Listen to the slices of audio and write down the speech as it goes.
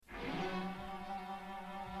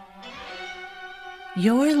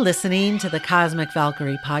You're listening to the Cosmic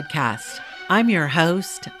Valkyrie podcast. I'm your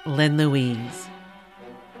host, Lynn Louise.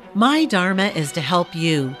 My dharma is to help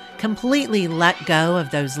you completely let go of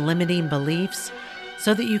those limiting beliefs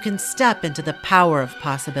so that you can step into the power of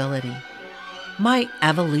possibility. My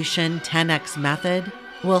Evolution 10X method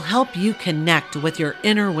will help you connect with your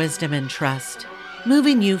inner wisdom and trust,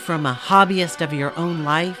 moving you from a hobbyist of your own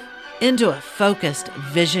life into a focused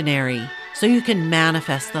visionary so you can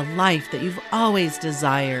manifest the life that you've always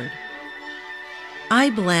desired. I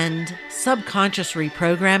blend subconscious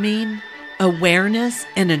reprogramming, awareness,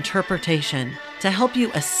 and interpretation to help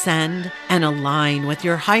you ascend and align with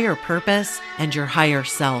your higher purpose and your higher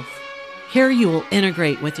self. Here you will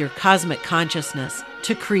integrate with your cosmic consciousness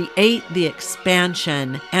to create the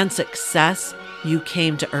expansion and success you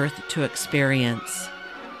came to Earth to experience.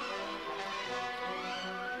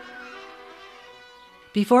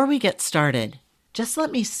 Before we get started, just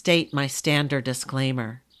let me state my standard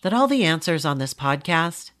disclaimer that all the answers on this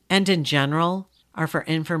podcast and in general are for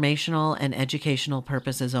informational and educational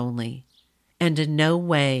purposes only, and in no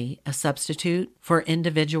way a substitute for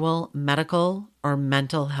individual medical or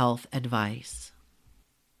mental health advice.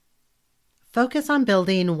 Focus on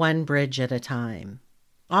building one bridge at a time.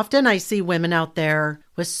 Often I see women out there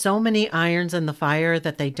with so many irons in the fire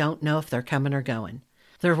that they don't know if they're coming or going.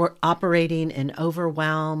 They're operating in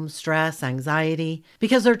overwhelm, stress, anxiety,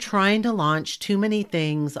 because they're trying to launch too many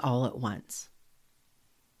things all at once.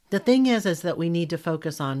 The thing is that we need to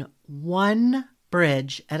focus on one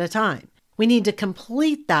bridge at a time. We need to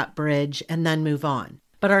complete that bridge and then move on.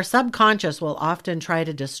 But our subconscious will often try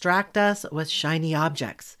to distract us with shiny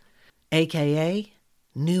objects, aka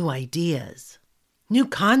new ideas, new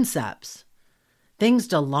concepts, things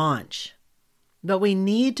to launch. But we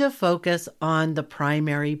need to focus on the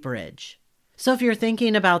primary bridge. So if you're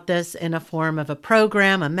thinking about this in a form of a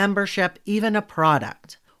program, a membership, even a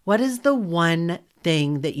product, what is the one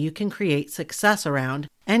thing that you can create success around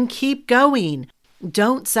and keep going?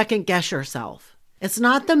 Don't second guess yourself. It's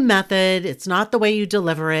not the method. It's not the way you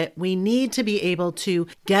deliver it. We need to be able to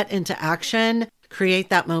get into action, create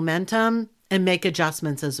that momentum, and make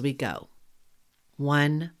adjustments as we go.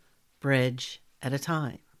 One bridge at a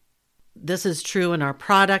time. This is true in our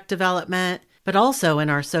product development, but also in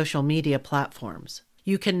our social media platforms.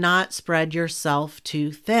 You cannot spread yourself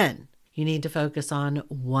too thin. You need to focus on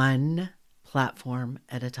one platform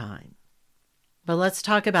at a time. But let's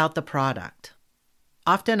talk about the product.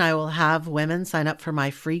 Often I will have women sign up for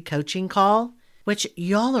my free coaching call, which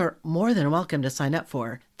y'all are more than welcome to sign up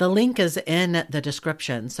for. The link is in the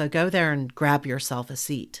description, so go there and grab yourself a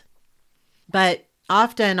seat. But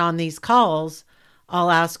often on these calls, I'll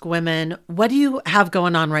ask women, what do you have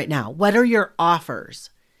going on right now? What are your offers?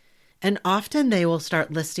 And often they will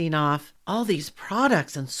start listing off all these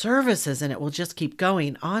products and services, and it will just keep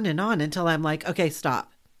going on until I'm like, okay,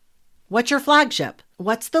 stop. What's your flagship?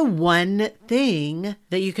 What's the one thing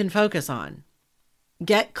that you can focus on?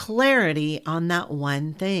 Get clarity on that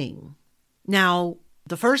one thing. Now,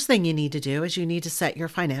 the first thing you need to do is you need to set your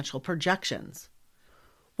financial projections.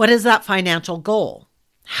 What is that financial goal?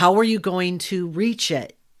 How are you going to reach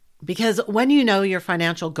it? Because when you know your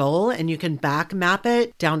financial goal and you can back map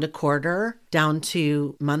it down to quarter, down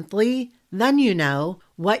to monthly, then you know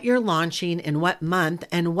what you're launching in what month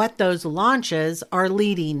and what those launches are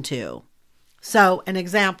leading to. So an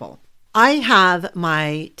example, I have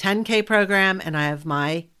my 10K program and I have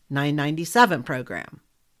my 997 program.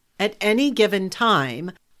 At any given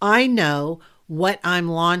time, I know what I'm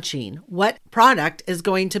launching, what product is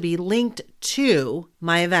going to be linked to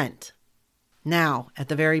my event. Now, at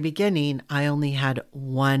the very beginning, I only had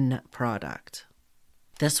one product.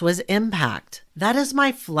 This was Impact. That is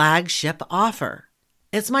my flagship offer.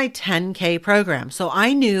 It's my 10K program. So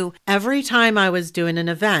I knew every time I was doing an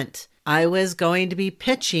event, I was going to be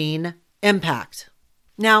pitching Impact.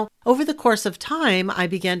 Now, over the course of time, I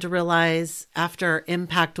began to realize after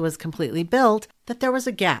Impact was completely built that there was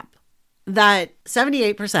a gap. That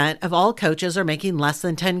 78% of all coaches are making less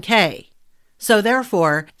than 10K. So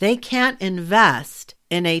therefore, they can't invest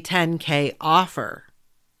in a 10K offer.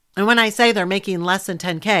 And when I say they're making less than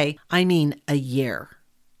 10K, I mean a year,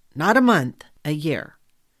 not a month, a year.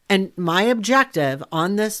 And my objective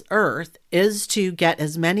on this earth is to get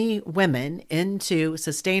as many women into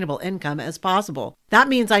sustainable income as possible. That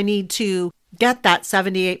means I need to get that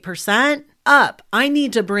 78% up. I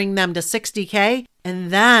need to bring them to 60K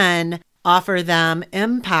and then offer them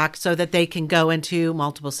Impact so that they can go into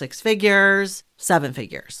multiple 6 figures, 7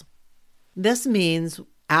 figures. This means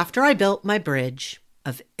after I built my bridge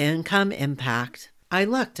of income impact, I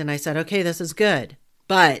looked and I said, okay, this is good,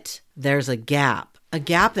 but there's a gap. a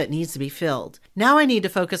gap that needs to be filled. Now I need to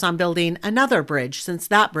focus on building another bridge since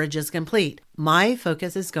that bridge is complete. My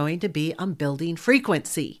focus is going to be on building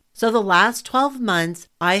frequency. So the last 12 months,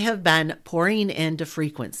 I have been pouring into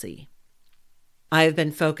frequency. I've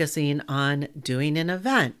been focusing on doing an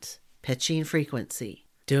event, pitching frequency,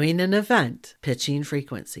 doing an event, pitching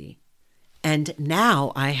frequency. And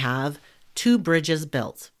now I have 2 bridges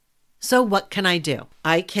built. So what can I do?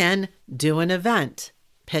 I can do an event,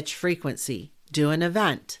 pitch frequency, do an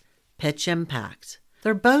event, pitch impact.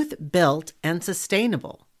 They're both built and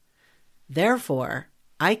sustainable. Therefore,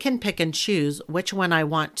 I can pick and choose which one I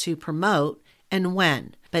want to promote and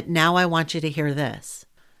when. But now I want you to hear this.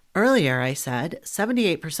 Earlier I said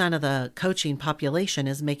 78% of the coaching population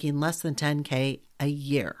is making less than $10K a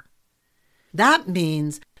year. That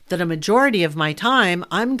means that a majority of my time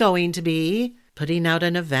I'm going to be putting out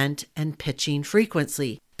an event and pitching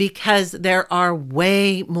frequency because there are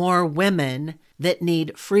way more women that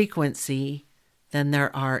need frequency than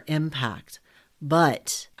there are impact.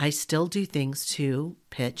 But I still do things to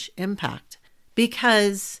pitch impact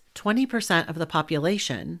because 20% of the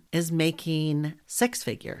population is making 6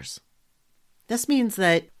 figures. This means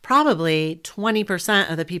that probably 20%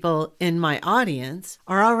 of the people in my audience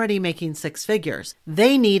are already making 6 figures.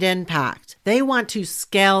 They need impact. They want to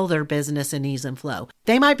scale their business in ease and flow.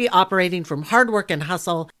 They might be operating from hard work and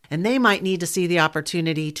hustle, and they might need to see the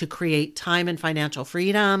opportunity to create time and financial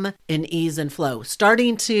freedom in ease and flow,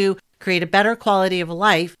 starting to create a better quality of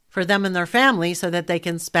life for them and their family so that they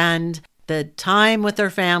can spend the time with their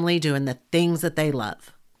family doing the things that they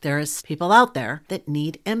love. There is people out there that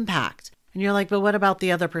need impact. And you're like, but what about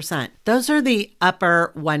the other percent? Those are the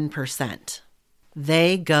upper 1%.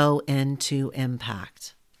 They go into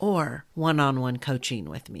impact or one-on-one coaching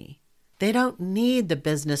with me. They don't need the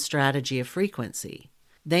business strategy of frequency.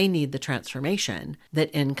 They need the transformation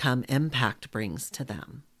that income impact brings to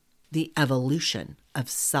them, the evolution of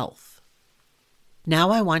self.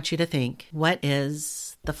 Now I want you to think, what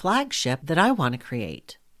is the flagship that I want to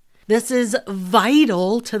create? This is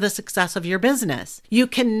vital to the success of your business. You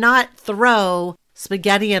cannot throw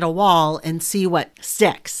spaghetti at a wall and see what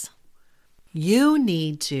sticks. You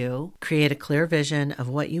need to create a clear vision of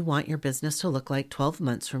what you want your business to look like 12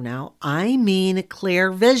 months from now. I mean a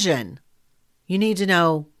clear vision. You need to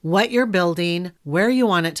know what you're building, where you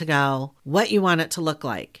want it to go, what you want it to look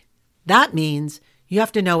like. That means you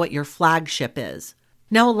have to know what your flagship is.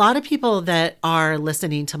 Now, a lot of people that are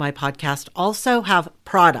listening to my podcast also have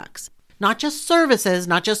products, not just services,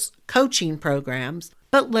 not just coaching programs,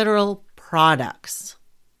 but literal products.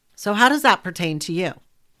 So how does that pertain to you?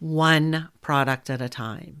 One product at a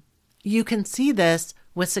time. You can see this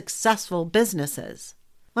with successful businesses.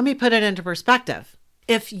 Let me put it into perspective.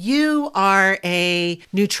 If you are a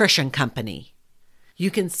nutrition company, you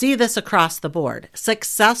can see this across the board.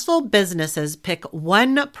 Successful businesses pick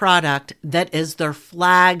one product that is their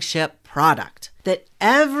flagship product that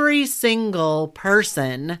every single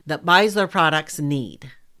person that buys their products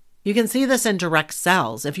need. You can see this in direct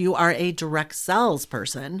sales. If you are a direct sales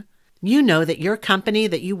person, you know that your company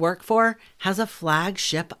that you work for has a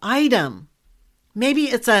flagship item. Maybe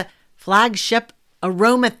it's a flagship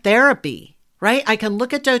aromatherapy, right? I can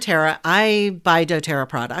look at doTERRA. I buy doTERRA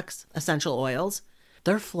products, essential oils.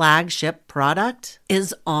 Their flagship product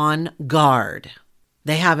is On Guard.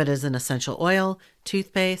 They have it as an essential oil,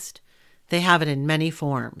 toothpaste. They have it in many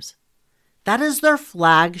forms. That is their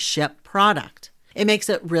flagship product. It makes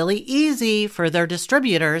it really easy for their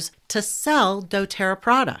distributors to sell doTERRA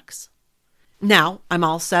products. Now, I'm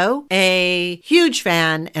also a huge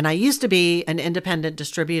fan, and I used to be an independent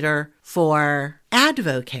distributor for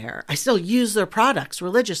Advocare. I still use their products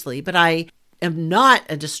religiously, but I am not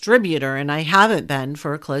a distributor, and I haven't been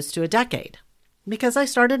for close to a decade because I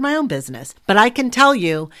started my own business. But I can tell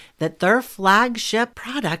you that their flagship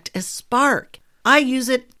product is Spark. I use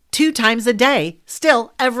it 2 times a day,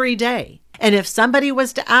 still every day. And if somebody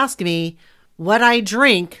was to ask me what I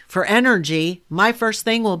drink for energy, my first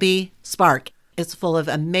thing will be Spark. It's full of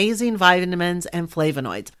amazing vitamins and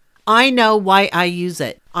flavonoids. I know why I use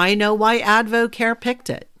it. I know why Advocare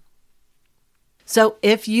picked it. So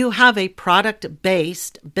if you have a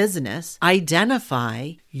product-based business,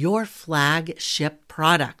 identify your flagship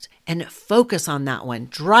product and focus on that one.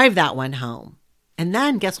 Drive that one home. And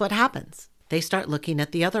then guess what happens? They start looking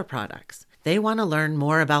at the other products. They want to learn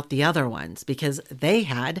more about the other ones because they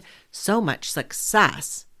had so much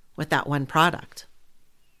success with that one product.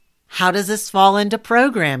 How does this fall into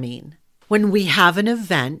programming? When we have an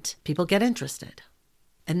event, people get interested.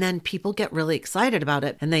 And then people get really excited about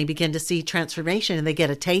it and they begin to see transformation and they get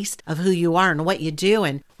a taste of who you are and what you do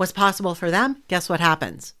and what's possible for them. Guess what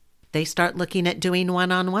happens? they start looking at doing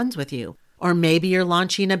one-on-ones with you. Or maybe you're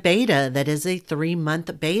launching a beta that is a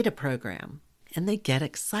 3-month beta program, and they get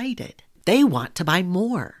excited. They want to buy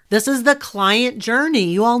more. This is the client journey.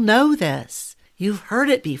 You all know this. You've heard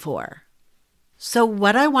it before. So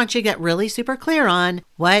what I want you to get really super clear on,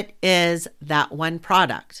 what is that one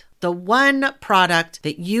product? The one product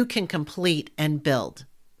that you can complete and build.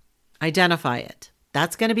 Identify it.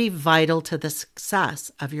 That's going to be vital to the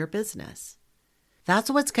success of your business.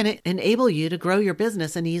 That's what's going to enable you to grow your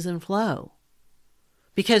business in ease and flow.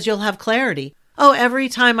 Because you'll have clarity. Oh, every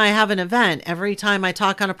time I have an event, every time I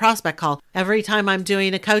talk on a prospect call, every time I'm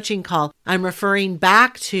doing a coaching call, I'm referring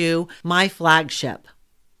back to my flagship.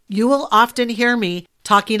 You will often hear me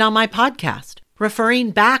talking on my podcast,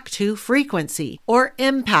 referring back to frequency or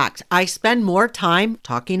impact. I spend more time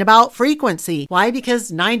talking about frequency. Why?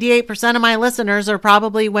 Because 98% of my listeners are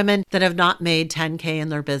probably women that have not made 10K in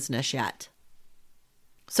their business yet.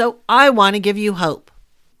 So I want to give you hope.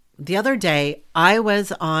 The other day, I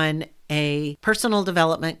was on a personal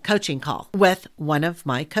development coaching call with one of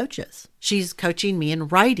my coaches. She's coaching me in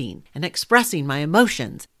writing and expressing my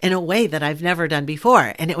emotions in a way that I've never done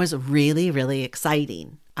before. And it was really, really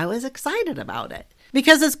exciting. I was excited about it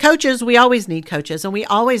because as coaches, we always need coaches and we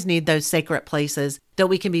always need those sacred places that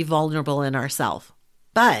we can be vulnerable in ourselves.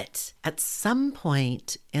 But at some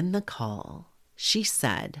point in the call, she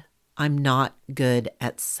said, "I'm not good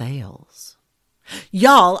at sales."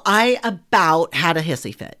 Y'all, I about had a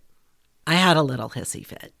hissy fit. I had a little hissy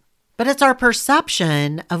fit. But it's our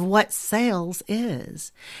perception of what sales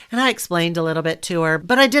is. And I explained a little bit to her,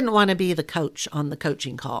 but I didn't want to be the coach on the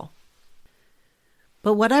coaching call.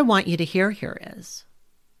 But what I want you to hear here is,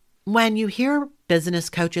 when you hear business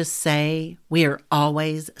coaches say we are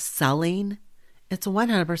always selling, it's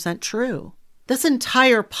 100% true. This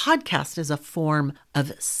entire podcast is a form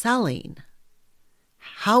of selling.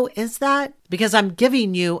 How is that? Because I'm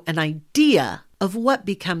giving you an idea of what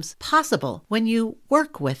becomes possible when you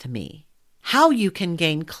work with me, how you can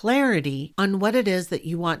gain clarity on what it is that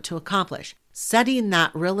you want to accomplish, setting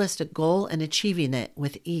that realistic goal and achieving it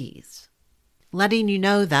with ease, letting you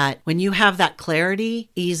know that when you have that clarity,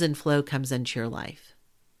 ease and flow comes into your life.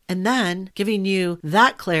 And then giving you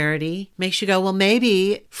that clarity makes you go, well,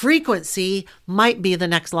 maybe frequency might be the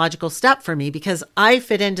next logical step for me because I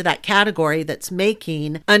fit into that category that's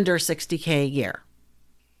making under 60K a year.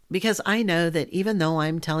 Because I know that even though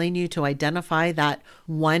I'm telling you to identify that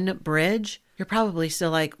one bridge, you're probably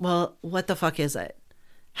still like, well, what the fuck is it?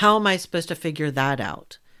 How am I supposed to figure that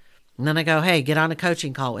out? And then I go, hey, get on a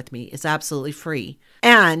coaching call with me. It's absolutely free.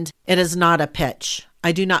 And it is not a pitch.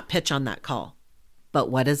 I do not pitch on that call. But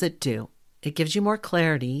what does it do? It gives you more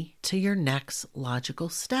clarity to your next logical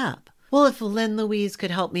step. Well, if Lynn Louise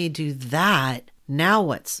could help me do that, now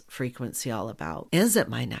what's frequency all about? Is it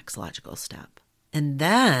my next logical step? And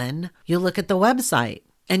then you look at the website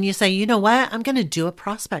and you say, you know what? I'm going to do a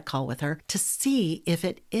prospect call with her to see if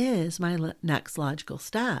it is my next logical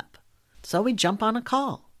step. So we jump on a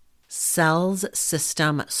call. Sales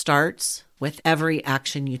system starts with every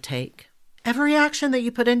action you take. Every action that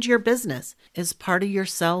you put into your business is part of your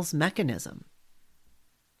sales mechanism.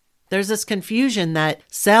 There's this confusion that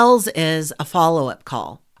sales is a follow-up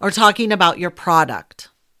call or talking about your product.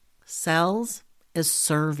 Sales is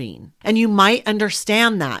serving. And you might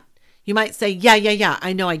understand that. You might say, yeah,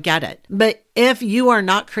 I know, I get it. But if you are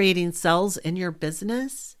not creating sales in your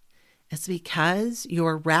business, it's because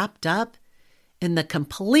you're wrapped up in the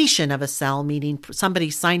completion of a sale, meaning somebody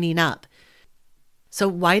signing up. So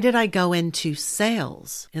why did I go into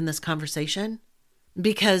sales in this conversation?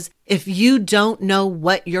 Because if you don't know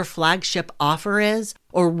what your flagship offer is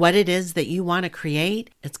or what it is that you want to create,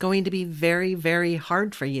 it's going to be very, very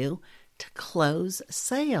hard for you to close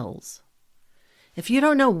sales. If you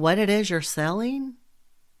don't know what it is you're selling,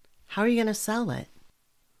 how are you going to sell it?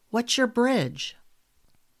 What's your bridge?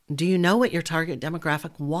 Do you know what your target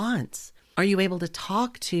demographic wants? Are you able to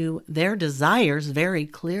talk to their desires very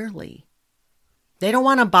clearly? They don't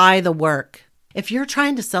want to buy the work. If you're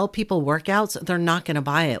trying to sell people workouts, they're not going to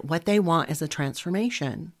buy it. What they want is a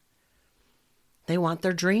transformation. They want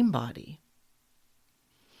their dream body.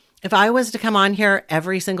 If I was to come on here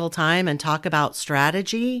every single time and talk about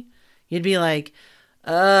strategy, you'd be like,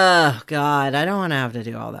 oh, God, I don't want to have to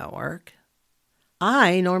do all that work.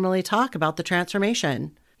 I normally talk about the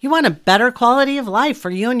transformation. You want a better quality of life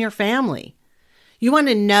for you and your family. You want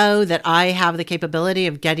to know that I have the capability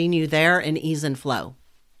of getting you there in ease and flow.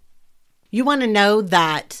 You want to know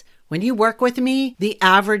that when you work with me, the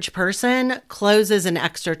average person closes an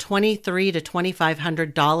extra $2,300 to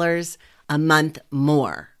 $2,500 a month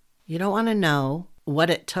more. You don't want to know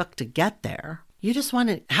what it took to get there. You just want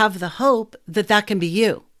to have the hope that that can be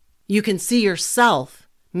you. You can see yourself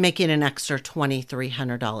making an extra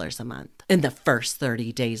 $2,300 a month in the first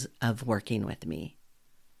 30 days of working with me.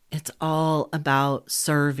 It's all about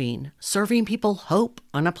serving people hope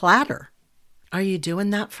on a platter. Are you doing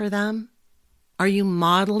that for them? Are you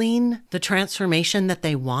modeling the transformation that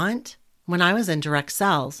they want? When I was in direct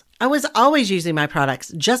sales, I was always using my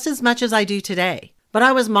products just as much as I do today, but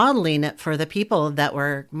I was modeling it for the people that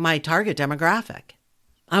were my target demographic.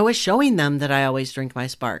 I was showing them that I always drink my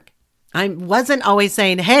Spark. I wasn't always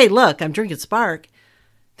saying, hey, look, I'm drinking Spark.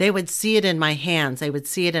 They would see it in my hands. They would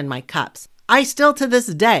see it in my cups. I still to this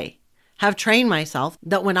day have trained myself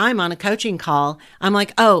that when I'm on a coaching call, I'm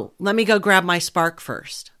like, oh, let me go grab my Spark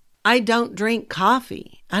first. I don't drink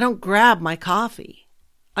coffee. I don't grab my coffee.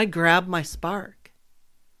 I grab my Spark.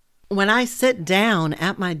 When I sit down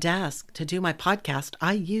at my desk to do my podcast,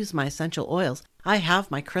 I use my essential oils. I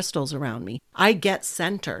have my crystals around me. I get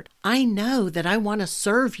centered. I know that I want to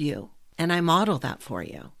serve you, and I model that for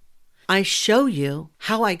you. I show you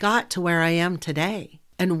how I got to where I am today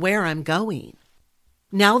and where I'm going.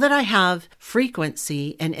 Now that I have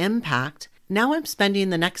frequency and impact, now I'm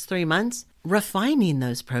spending the next 3 months refining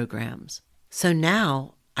those programs. So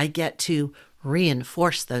now I get to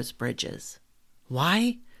reinforce those bridges.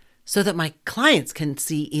 Why? So that my clients can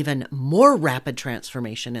see even more rapid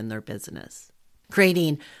transformation in their business,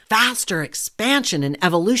 creating faster expansion and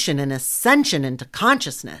evolution and ascension into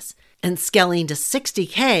consciousness and scaling to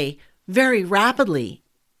 60K very rapidly.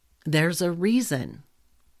 There's a reason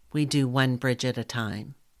we do one bridge at a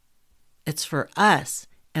time. It's for us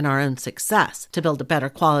and our own success to build a better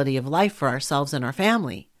quality of life for ourselves and our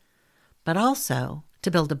family, but also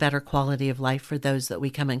to build a better quality of life for those that we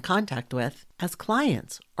come in contact with as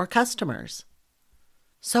clients or customers.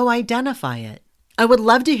 So identify it. I would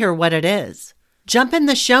love to hear what it is. Jump in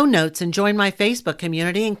the show notes and join my Facebook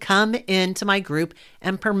community and come into my group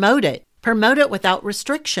and promote it. Promote it without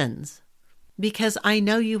restrictions, because I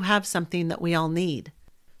know you have something that we all need.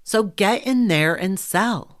 So get in there and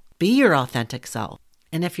sell. Be your authentic self.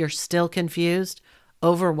 And if you're still confused,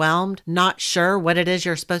 overwhelmed, not sure what it is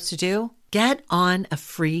you're supposed to do, get on a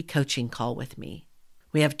free coaching call with me.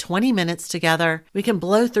 We have 20 minutes together. We can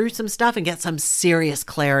blow through some stuff and get some serious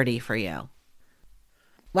clarity for you.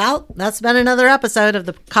 Well, that's been another episode of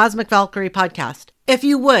the Cosmic Valkyrie podcast. If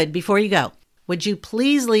you would, before you go, would you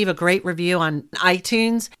please leave a great review on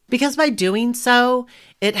iTunes? Because by doing so,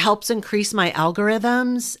 it helps increase my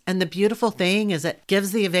algorithms. And the beautiful thing is it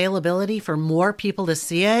gives the availability for more people to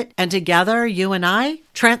see it. And together, you and I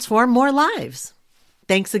transform more lives.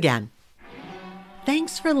 Thanks again.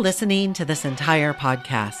 Thanks for listening to this entire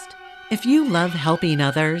podcast. If you love helping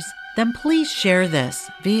others, then please share this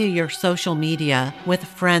via your social media with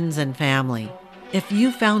friends and family. If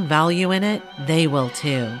you found value in it, they will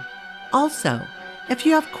too. Also, if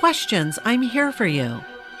you have questions, I'm here for you.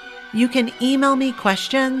 You can email me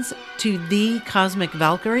questions to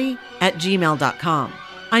thecosmicvalkyrie@gmail.com.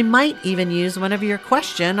 I might even use one of your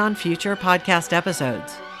questions on future podcast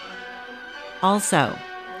episodes. Also,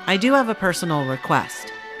 I do have a personal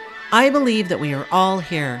request. I believe that we are all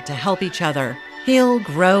here to help each other heal,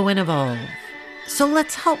 grow, and evolve. So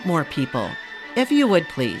let's help more people. If you would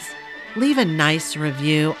please, leave a nice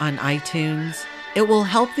review on iTunes. It will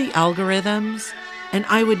help the algorithms, and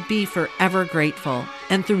I would be forever grateful.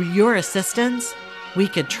 And through your assistance, we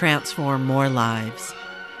could transform more lives.